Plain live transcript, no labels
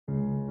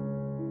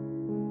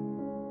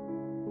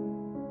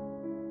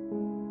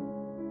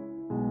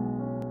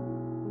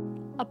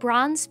A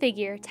bronze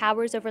figure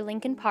towers over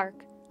Lincoln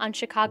Park on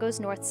Chicago's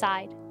north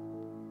side.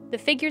 The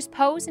figure's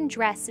pose and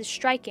dress is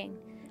striking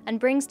and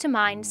brings to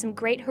mind some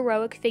great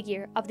heroic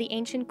figure of the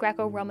ancient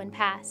Greco-Roman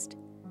past.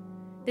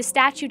 The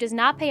statue does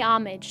not pay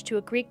homage to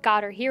a Greek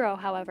god or hero,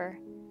 however.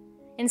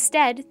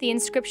 Instead, the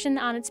inscription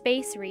on its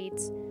base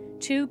reads,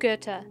 "To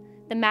Goethe,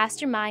 the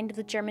mastermind of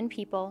the German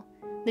people,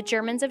 the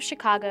Germans of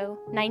Chicago,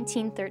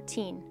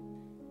 1913.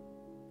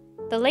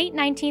 The late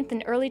 19th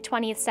and early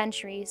 20th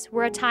centuries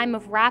were a time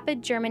of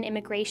rapid German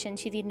immigration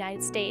to the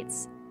United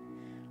States.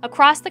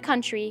 Across the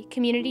country,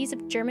 communities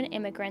of German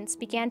immigrants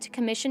began to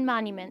commission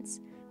monuments,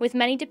 with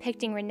many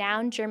depicting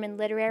renowned German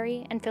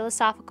literary and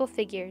philosophical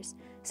figures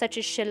such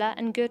as Schiller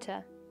and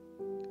Goethe.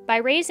 By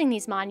raising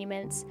these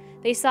monuments,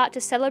 they sought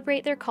to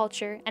celebrate their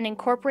culture and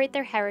incorporate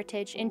their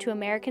heritage into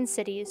American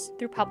cities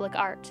through public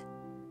art.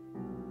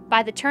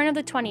 By the turn of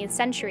the 20th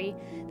century,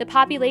 the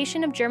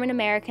population of German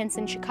Americans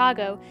in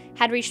Chicago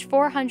had reached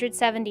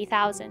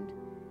 470,000.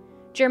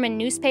 German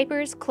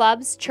newspapers,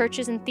 clubs,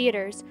 churches, and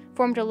theaters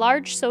formed a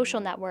large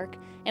social network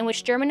in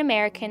which German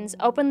Americans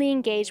openly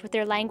engaged with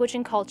their language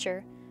and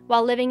culture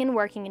while living and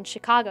working in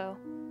Chicago.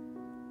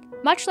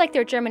 Much like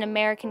their German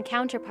American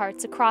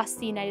counterparts across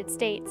the United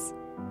States,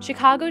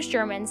 Chicago's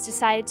Germans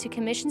decided to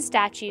commission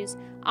statues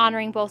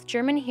honoring both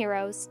German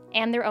heroes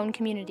and their own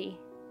community.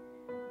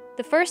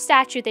 The first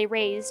statue they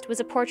raised was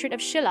a portrait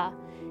of Schiller,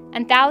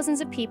 and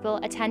thousands of people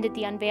attended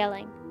the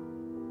unveiling.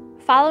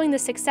 Following the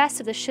success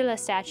of the Schiller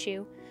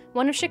statue,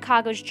 one of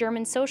Chicago's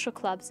German social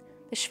clubs,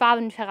 the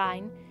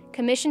Schwabenverein,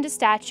 commissioned a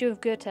statue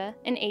of Goethe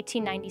in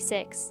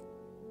 1896.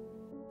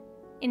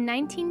 In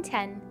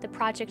 1910, the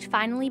project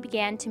finally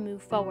began to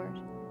move forward.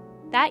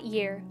 That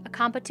year, a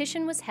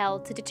competition was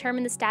held to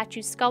determine the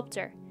statue's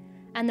sculptor,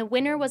 and the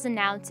winner was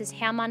announced as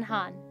Hermann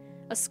Hahn,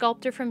 a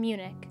sculptor from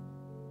Munich.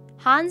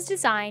 Hahn's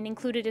design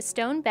included a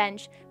stone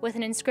bench with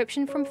an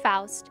inscription from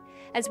Faust,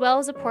 as well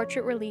as a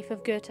portrait relief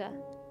of Goethe.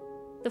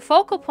 The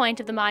focal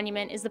point of the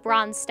monument is the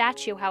bronze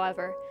statue,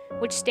 however,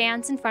 which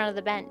stands in front of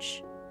the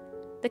bench.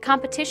 The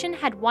competition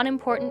had one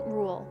important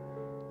rule: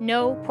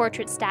 no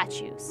portrait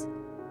statues.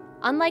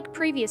 Unlike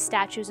previous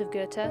statues of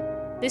Goethe,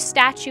 this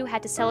statue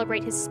had to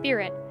celebrate his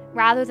spirit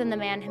rather than the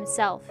man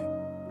himself.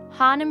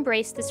 Hahn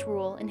embraced this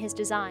rule in his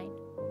design.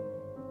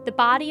 The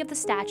body of the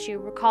statue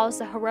recalls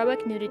the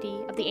heroic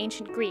nudity of the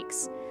ancient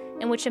Greeks,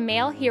 in which a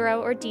male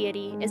hero or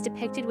deity is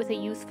depicted with a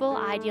youthful,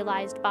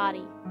 idealized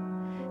body.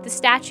 The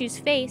statue's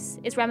face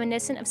is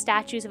reminiscent of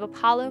statues of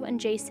Apollo and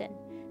Jason,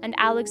 and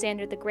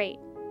Alexander the Great.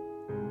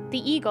 The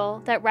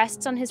eagle that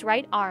rests on his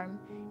right arm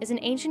is an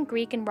ancient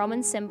Greek and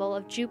Roman symbol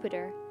of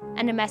Jupiter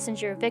and a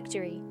messenger of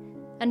victory,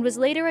 and was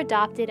later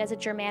adopted as a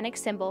Germanic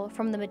symbol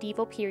from the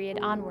medieval period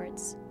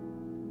onwards.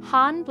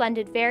 Hahn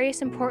blended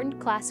various important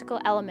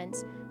classical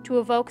elements to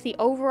evoke the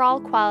overall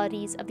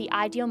qualities of the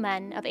ideal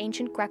men of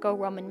ancient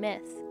Greco-Roman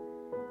myth.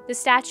 The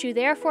statue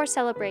therefore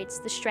celebrates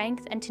the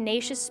strength and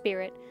tenacious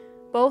spirit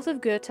both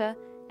of Goethe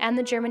and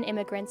the German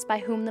immigrants by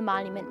whom the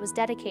monument was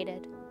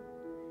dedicated.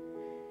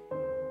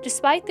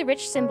 Despite the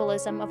rich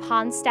symbolism of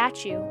Hahn's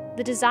statue,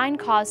 the design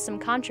caused some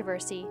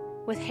controversy,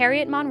 with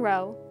Harriet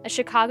Monroe, a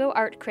Chicago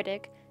art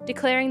critic,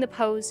 declaring the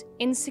pose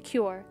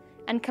insecure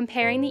and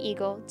comparing the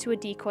eagle to a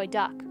decoy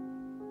duck.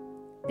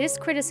 This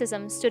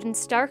criticism stood in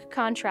stark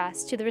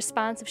contrast to the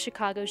response of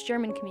Chicago's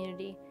German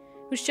community,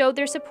 who showed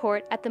their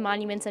support at the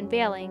monument's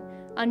unveiling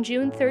on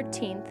June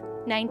 13,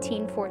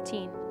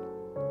 1914.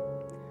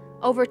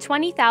 Over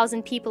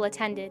 20,000 people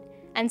attended,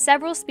 and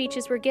several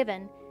speeches were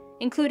given,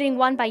 including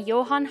one by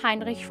Johann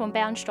Heinrich von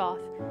Bernstorff,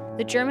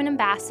 the German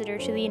ambassador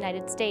to the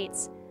United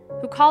States,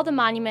 who called the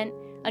monument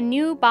a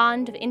new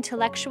bond of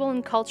intellectual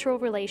and cultural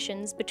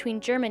relations between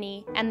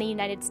Germany and the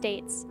United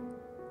States.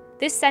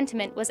 This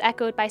sentiment was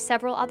echoed by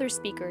several other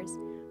speakers,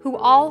 who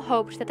all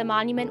hoped that the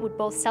monument would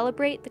both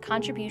celebrate the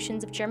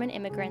contributions of German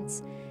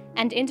immigrants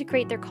and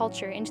integrate their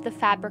culture into the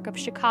fabric of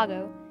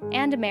Chicago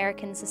and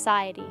American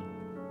society.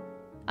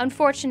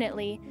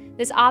 Unfortunately,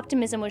 this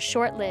optimism was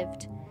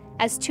short-lived,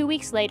 as 2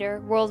 weeks later,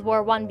 World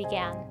War I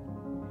began.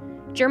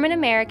 German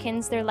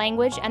Americans, their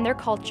language, and their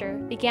culture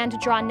began to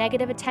draw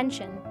negative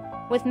attention,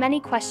 with many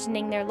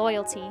questioning their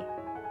loyalty.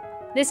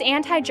 This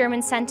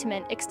anti-German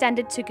sentiment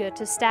extended to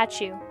Goethe's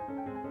statue.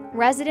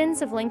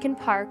 Residents of Lincoln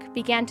Park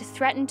began to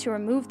threaten to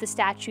remove the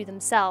statue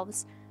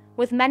themselves,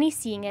 with many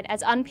seeing it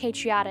as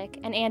unpatriotic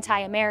and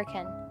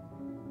anti-American.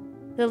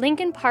 The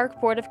Lincoln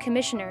Park Board of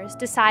Commissioners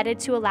decided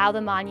to allow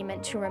the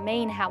monument to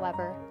remain,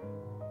 however.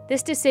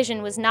 This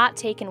decision was not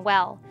taken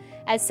well,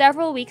 as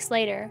several weeks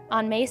later,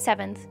 on May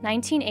 7,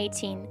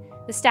 1918,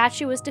 the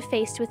statue was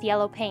defaced with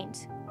yellow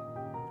paint.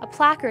 A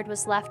placard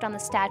was left on the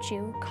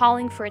statue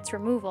calling for its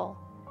removal.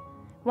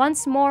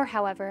 Once more,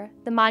 however,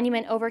 the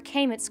monument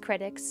overcame its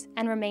critics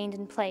and remained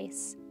in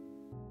place.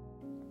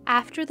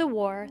 After the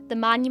war, the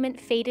monument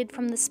faded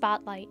from the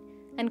spotlight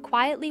and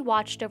quietly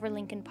watched over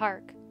Lincoln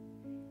Park.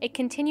 It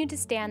continued to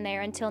stand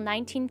there until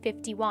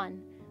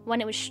 1951,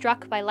 when it was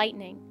struck by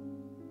lightning.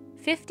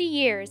 50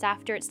 years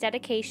after its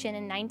dedication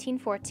in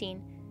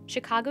 1914,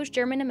 Chicago's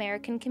German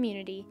American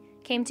community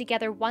came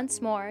together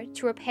once more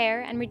to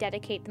repair and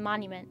rededicate the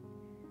monument.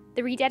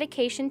 The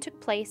rededication took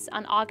place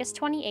on August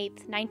 28,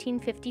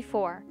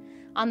 1954,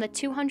 on the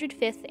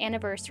 205th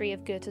anniversary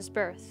of Goethe's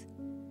birth.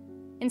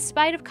 In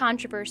spite of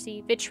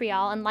controversy,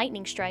 vitriol, and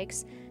lightning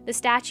strikes, the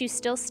statue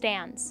still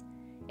stands.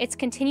 Its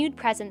continued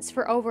presence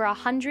for over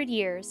 100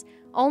 years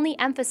only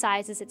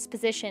emphasizes its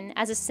position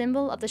as a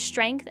symbol of the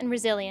strength and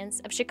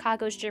resilience of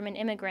Chicago's German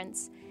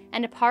immigrants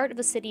and a part of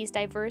the city's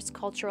diverse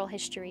cultural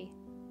history.